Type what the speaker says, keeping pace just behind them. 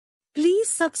Please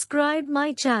subscribe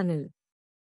my channel.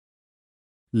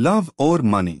 Love or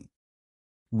money?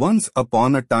 Once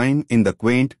upon a time in the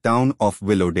quaint town of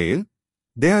Willowdale,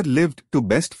 there lived two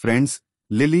best friends,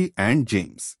 Lily and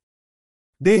James.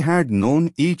 They had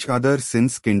known each other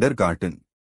since kindergarten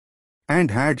and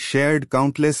had shared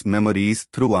countless memories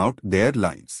throughout their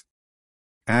lives.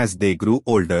 As they grew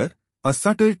older, a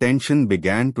subtle tension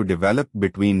began to develop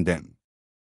between them.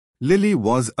 Lily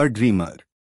was a dreamer.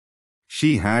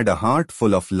 She had a heart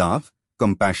full of love,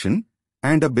 compassion,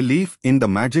 and a belief in the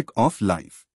magic of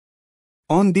life.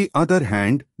 On the other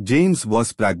hand, James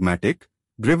was pragmatic,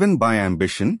 driven by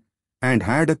ambition, and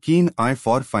had a keen eye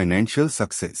for financial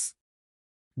success.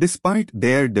 Despite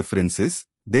their differences,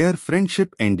 their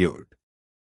friendship endured.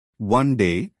 One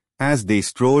day, as they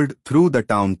strolled through the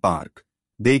town park,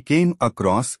 they came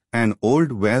across an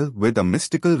old well with a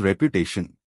mystical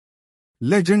reputation.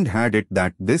 Legend had it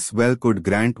that this well could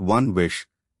grant one wish,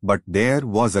 but there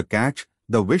was a catch: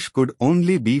 the wish could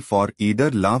only be for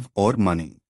either love or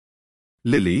money.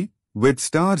 Lily, with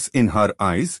stars in her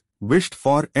eyes, wished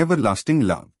for everlasting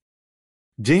love.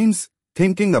 James,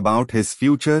 thinking about his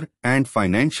future and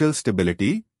financial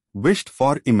stability, wished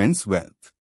for immense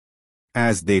wealth.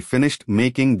 As they finished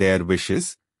making their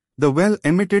wishes, the well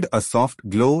emitted a soft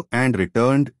glow and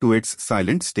returned to its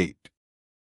silent state.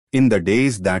 In the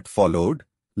days that followed,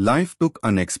 life took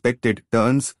unexpected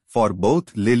turns for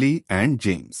both Lily and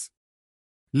James.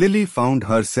 Lily found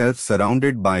herself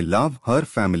surrounded by love, her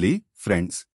family,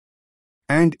 friends,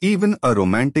 and even a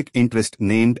romantic interest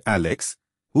named Alex,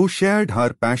 who shared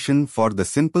her passion for the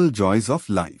simple joys of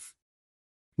life.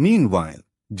 Meanwhile,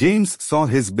 James saw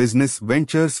his business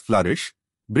ventures flourish,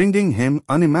 bringing him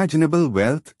unimaginable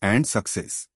wealth and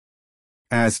success.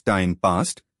 As time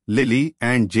passed, Lily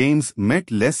and James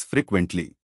met less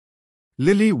frequently.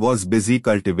 Lily was busy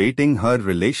cultivating her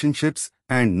relationships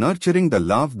and nurturing the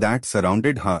love that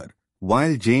surrounded her,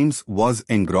 while James was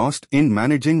engrossed in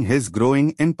managing his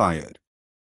growing empire.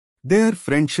 Their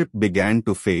friendship began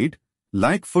to fade,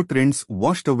 like footprints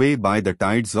washed away by the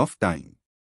tides of time.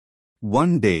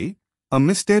 One day, a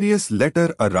mysterious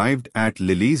letter arrived at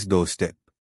Lily's doorstep.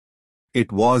 It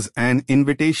was an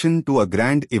invitation to a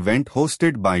grand event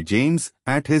hosted by James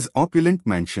at his opulent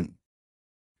mansion.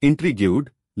 Intrigued,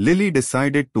 Lily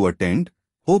decided to attend,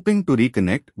 hoping to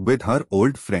reconnect with her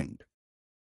old friend.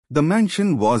 The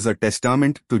mansion was a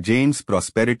testament to James'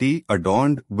 prosperity,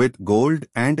 adorned with gold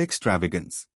and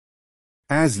extravagance.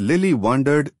 As Lily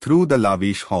wandered through the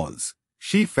lavish halls,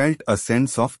 she felt a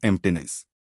sense of emptiness.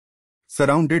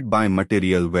 Surrounded by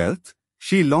material wealth,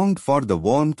 she longed for the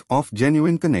warmth of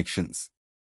genuine connections.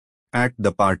 At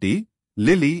the party,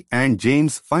 Lily and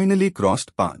James finally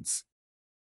crossed paths.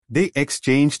 They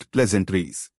exchanged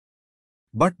pleasantries.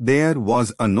 But there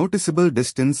was a noticeable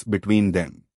distance between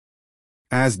them.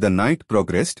 As the night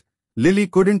progressed, Lily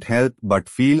couldn't help but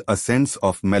feel a sense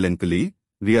of melancholy,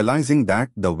 realizing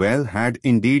that the well had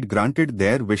indeed granted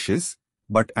their wishes,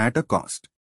 but at a cost.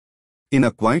 In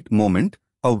a quiet moment,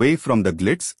 away from the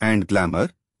glitz and glamour,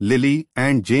 Lily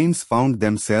and James found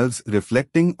themselves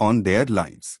reflecting on their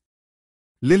lives.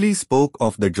 Lily spoke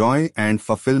of the joy and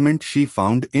fulfillment she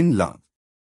found in love,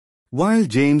 while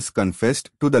James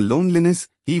confessed to the loneliness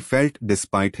he felt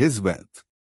despite his wealth.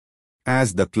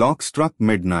 As the clock struck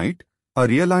midnight, a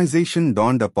realization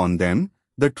dawned upon them: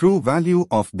 the true value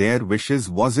of their wishes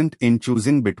wasn't in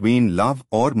choosing between love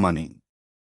or money,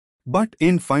 but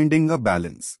in finding a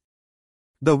balance.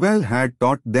 The well had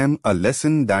taught them a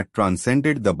lesson that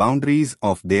transcended the boundaries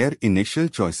of their initial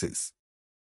choices.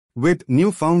 With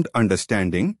newfound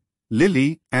understanding,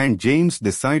 Lily and James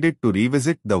decided to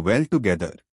revisit the well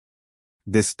together.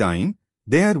 This time,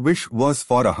 their wish was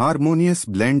for a harmonious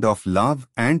blend of love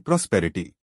and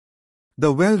prosperity.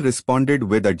 The well responded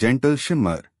with a gentle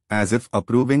shimmer, as if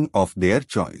approving of their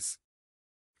choice.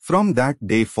 From that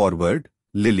day forward,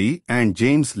 Lily and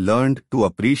James learned to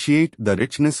appreciate the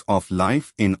richness of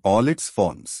life in all its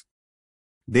forms.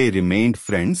 They remained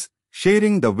friends,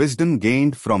 sharing the wisdom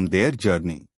gained from their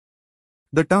journey.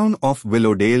 The town of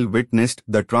Willowdale witnessed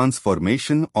the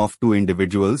transformation of two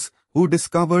individuals who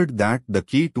discovered that the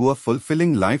key to a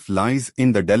fulfilling life lies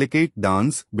in the delicate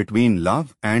dance between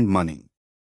love and money.